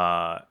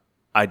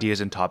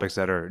ideas and topics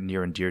that are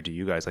near and dear to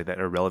you guys, like that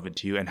are relevant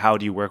to you, and how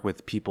do you work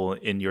with people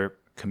in your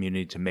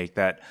community to make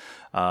that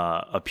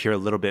appear a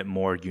little bit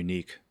more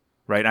unique,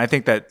 right? And I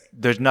think that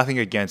there's nothing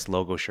against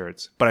logo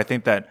shirts, but I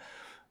think that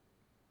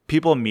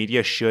people in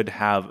media should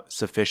have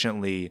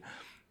sufficiently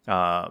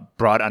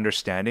broad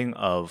understanding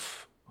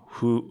of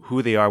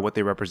who they are, what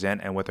they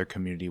represent, and what their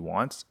community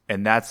wants.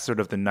 And that's sort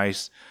of the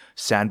nice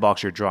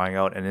sandbox you're drawing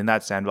out. And in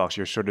that sandbox,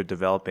 you're sort of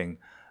developing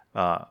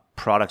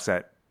products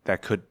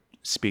that could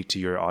speak to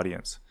your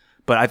audience.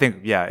 But I think,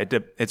 yeah,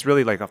 it's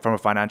really like from a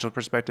financial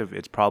perspective,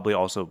 it's probably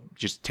also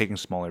just taking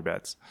smaller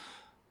bets.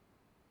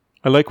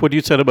 I like what you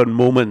said about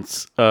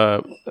moments,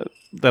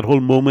 that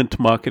whole moment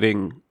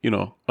marketing,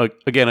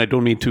 again, I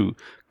don't mean to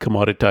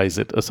commoditize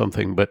it or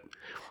something, but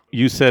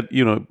you said,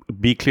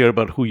 be clear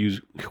about who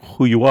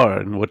you are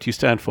and what you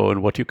stand for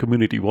and what your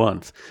community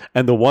wants.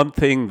 And the one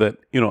thing that,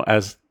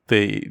 as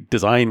the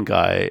design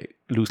guy,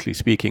 loosely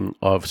speaking,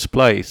 of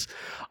Splice,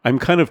 I'm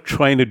kind of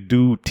trying to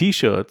do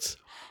t-shirts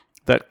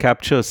that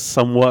capture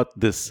somewhat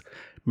this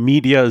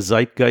media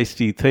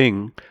zeitgeisty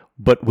thing,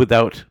 but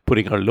without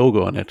putting our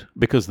logo on it,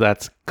 because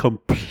that's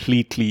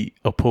completely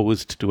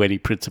opposed to any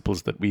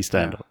principles that we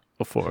stand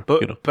for.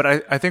 But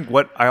I think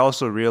what I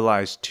also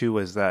realized too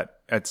is that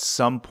at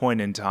some point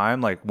in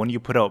time, like when you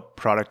put out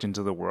product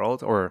into the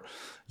world, or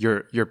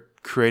you're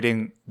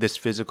creating this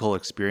physical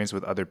experience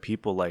with other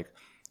people, like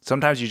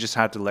sometimes you just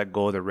have to let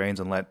go of the reins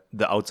and let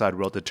the outside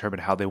world determine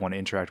how they want to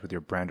interact with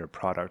your brand or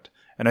product.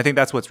 And I think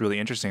that's what's really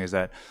interesting, is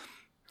that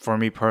for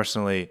me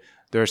personally,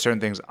 there are certain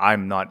things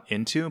I'm not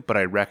into, but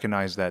I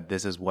recognize that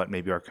this is what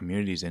maybe our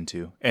community's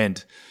into.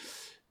 And,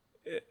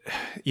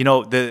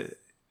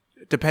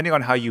 depending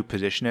on how you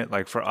position it,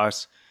 like for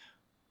us,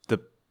 the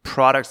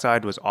product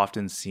side was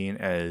often seen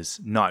as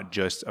not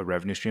just a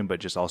revenue stream, but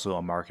just also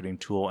a marketing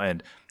tool.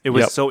 And it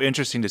was so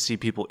interesting to see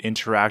people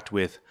interact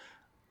with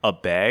a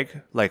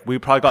bag. Like we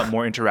probably got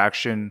more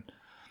interaction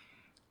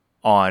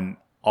on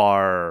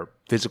our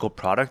physical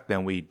product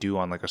than we do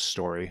on like a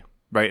story.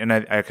 Right. And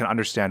I can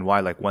understand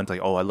why, like one's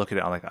like, oh, I look at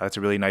it, I'm like, that's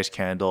a really nice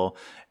candle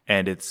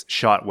and it's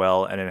shot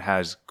well and it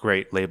has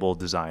great label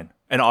design.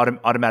 And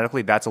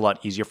automatically that's a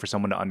lot easier for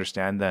someone to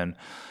understand than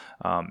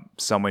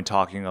someone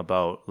talking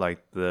about like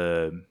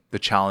the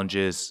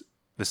challenges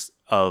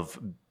of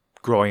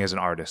growing as an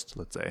artist,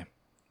 let's say.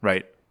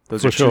 Right.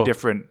 Those are two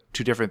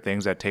different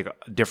things that take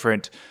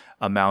different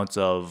amounts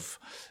of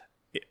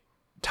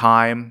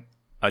time,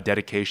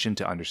 dedication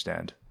to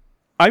understand.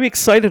 I'm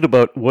excited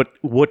about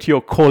what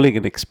you're calling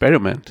an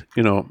experiment,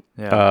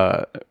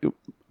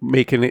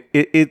 making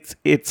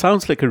it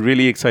sounds like a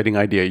really exciting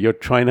idea. You're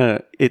trying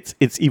to, it's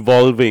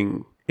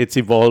evolving. It's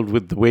evolved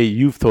with the way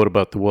you've thought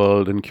about the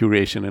world and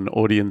curation and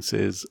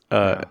audiences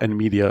and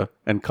media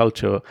and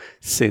culture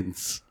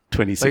since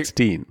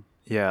 2016.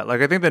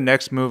 Like I think the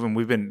next move, and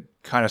we've been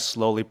kind of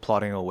slowly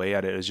plotting away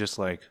at it, is just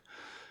like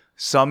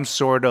some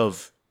sort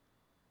of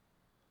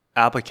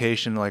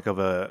application like of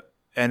a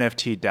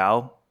NFT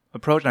DAO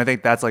approach. And I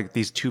think that's like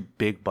these two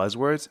big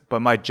buzzwords.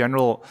 But my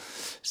general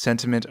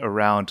sentiment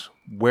around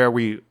where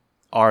we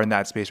are in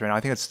that space right now,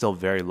 I think it's still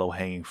very low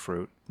hanging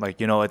fruit.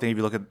 Like, I think if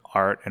you look at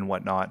art and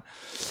whatnot,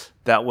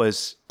 that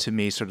was to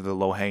me sort of the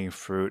low hanging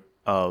fruit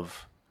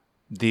of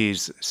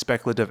these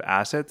speculative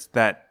assets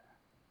that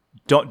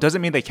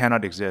doesn't mean they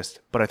cannot exist.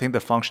 But I think the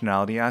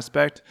functionality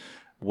aspect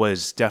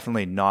was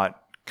definitely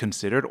not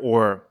considered,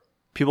 or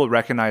people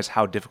recognize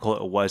how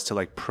difficult it was to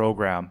like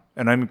program.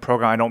 And I mean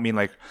program, I don't mean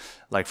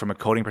like from a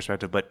coding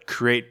perspective, but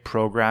create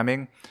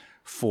programming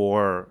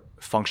for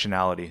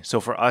functionality. So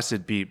for us,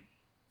 it'd be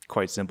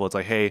quite simple. It's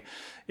like, hey,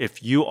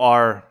 if you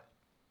are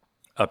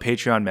a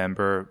Patreon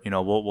member,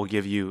 we'll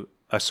give you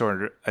a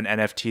sort of an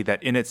NFT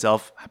that in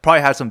itself probably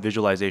has some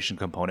visualization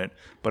component,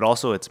 but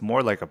also it's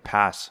more like a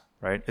pass,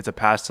 right? It's a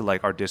pass to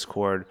like our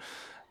Discord.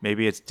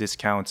 Maybe it's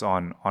discounts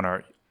on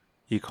our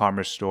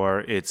e-commerce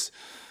store. It's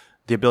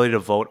the ability to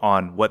vote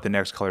on what the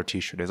next color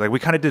t-shirt is. Like we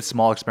kind of did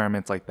small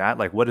experiments like that.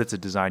 Like what is a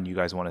design you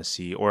guys want to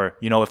see? Or,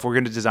 if we're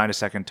going to design a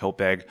second tote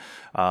bag,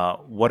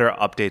 what are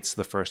updates to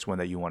the first one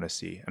that you want to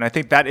see? And I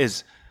think that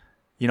is,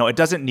 it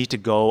doesn't need to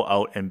go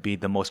out and be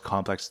the most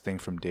complex thing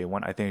from day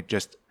one. I think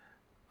just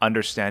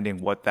understanding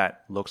what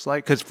that looks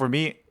like. Because for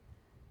me,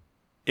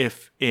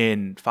 if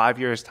in 5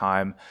 years'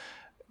 time,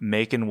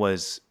 Macon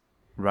was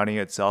running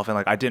itself and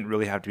like I didn't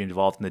really have to be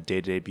involved in the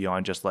day-to-day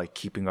beyond just like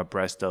keeping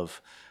abreast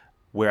of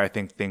where I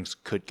think things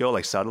could go,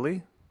 like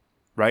subtly,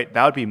 right?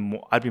 That would be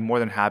I'd be more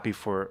than happy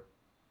for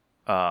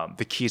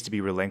the keys to be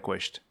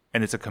relinquished.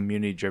 And it's a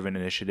community-driven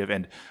initiative.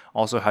 And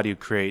also, how do you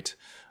create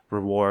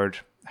reward?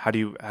 How do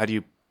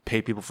you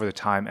pay people for the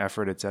time,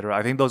 effort, etc.?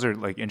 I think those are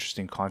like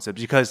interesting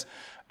concepts, because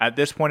at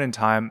this point in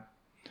time,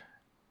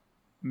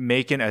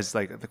 Macon as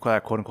like the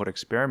quote unquote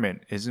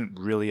experiment isn't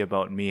really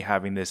about me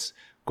having this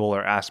goal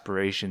or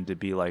aspiration to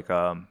be like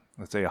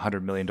let's say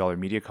 $100 million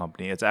media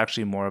company. It's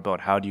actually more about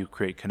how do you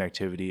create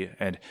connectivity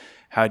and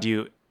how do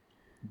you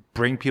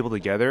bring people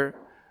together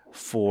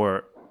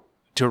to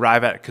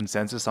arrive at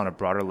consensus on a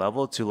broader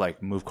level to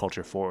like move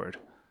culture forward,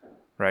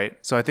 right?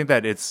 So I think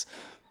that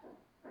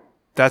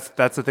that's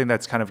the thing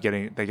that's kind of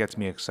that gets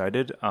me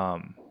excited.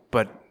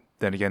 But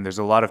then again, there's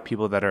a lot of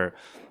people that are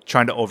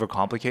trying to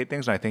overcomplicate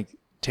things, and I think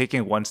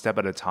taking one step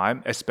at a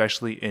time,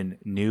 especially in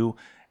new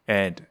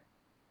and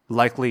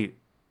likely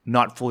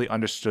not fully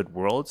understood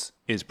worlds,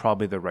 is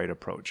probably the right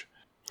approach.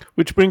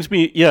 Which brings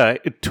me,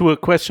 to a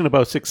question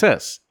about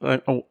success.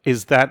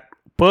 Is that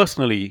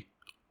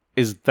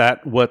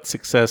what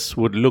success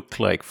would look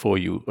like for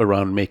you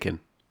around Macon?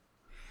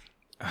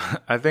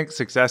 I think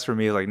success for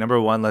me, like, number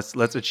one,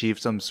 let's achieve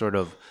some sort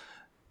of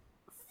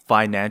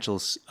financial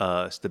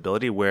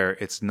stability where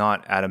it's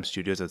not Atom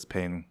Studios that's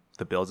paying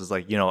the bills. It's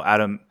like,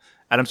 Atom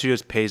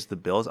Studios pays the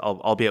bills,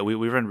 albeit we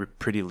run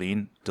pretty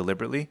lean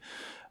deliberately.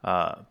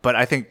 But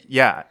I think,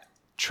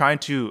 trying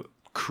to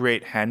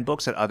create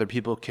handbooks that other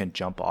people can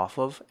jump off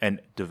of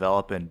and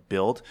develop and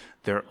build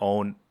their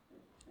own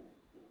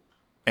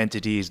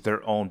entities,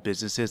 their own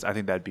businesses, I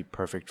think that'd be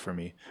perfect for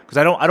me. Because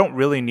I don't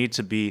really need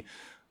to be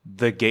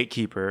the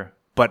gatekeeper,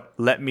 but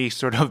let me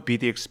sort of be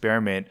the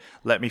experiment.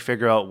 Let me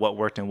figure out what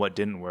worked and what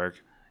didn't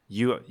work.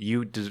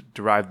 You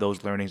derive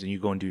those learnings and you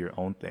go and do your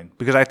own thing.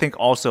 Because I think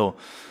also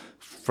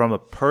from a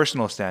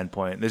personal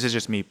standpoint, this is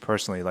just me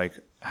personally, like,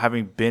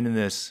 having been in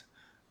this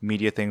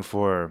media thing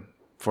for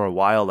a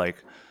while,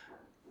 like,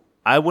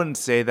 I wouldn't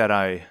say that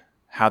I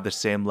have the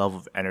same level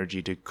of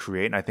energy to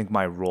create. And I think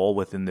my role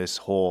within this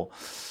whole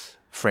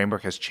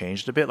framework has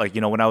changed a bit. Like,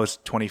 when I was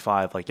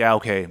 25, like,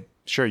 okay,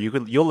 sure,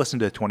 you'll listen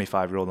to a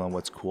 25-year-old on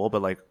what's cool,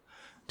 but like,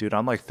 dude,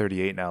 I'm like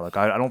 38 now. Like,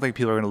 I don't think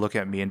people are going to look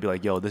at me and be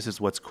like, yo, this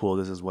is what's cool,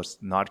 this is what's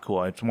not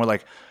cool. It's more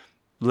like,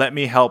 let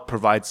me help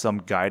provide some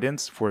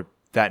guidance for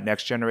that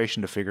next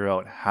generation to figure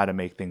out how to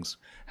make things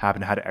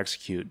happen, how to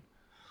execute.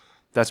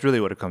 That's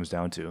really what it comes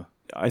down to.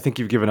 I think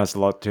you've given us a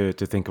lot to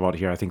think about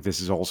here. I think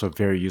this is also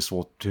very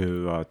useful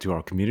to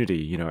our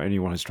community.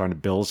 Anyone who's trying to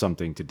build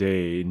something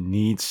today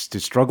needs to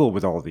struggle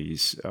with all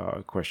these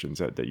questions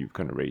that you've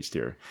kind of raised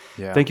here.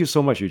 Yeah. Thank you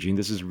so much, Eugene.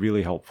 This is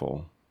really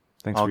helpful.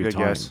 Thanks All for your good,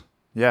 time. guys.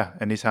 Yeah,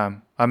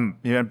 anytime. I'm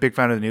a big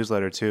fan of the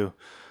newsletter too.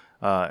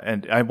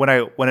 And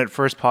when it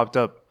first popped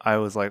up, I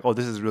was like, oh,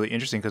 this is really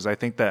interesting, because I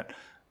think that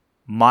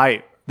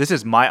this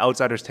is my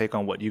outsider's take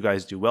on what you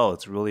guys do well.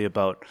 It's really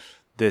about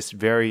this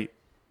very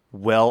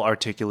well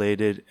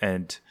articulated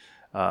and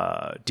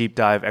deep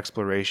dive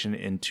exploration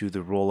into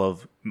the role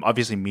of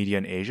obviously media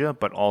in Asia,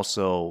 but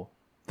also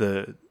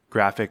the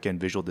graphic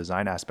and visual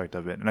design aspect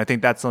of it. And I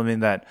think that's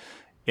something that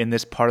in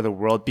this part of the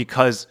world,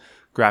 because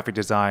graphic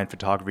design,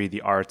 photography,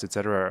 the arts,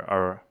 etc.,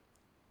 are,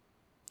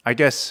 I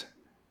guess,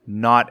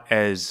 not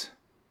as,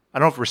 I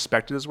don't know if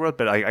respected as world,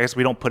 but I guess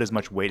we don't put as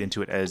much weight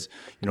into it as,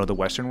 the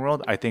Western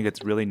world. I think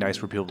it's really nice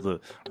for people to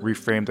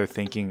reframe their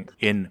thinking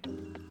in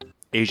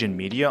Asian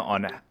media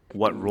on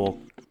what role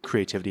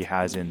creativity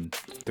has in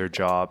their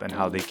job and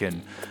how they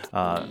can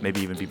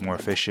maybe even be more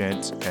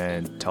efficient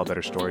and tell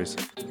better stories.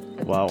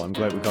 Wow, I'm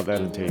glad we got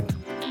that on tape.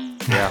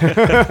 Yeah.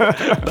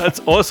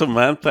 That's awesome,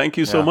 man. Thank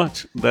you so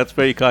much. That's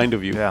very kind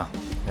of you. Yeah.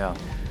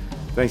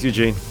 Thanks,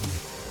 Eugene.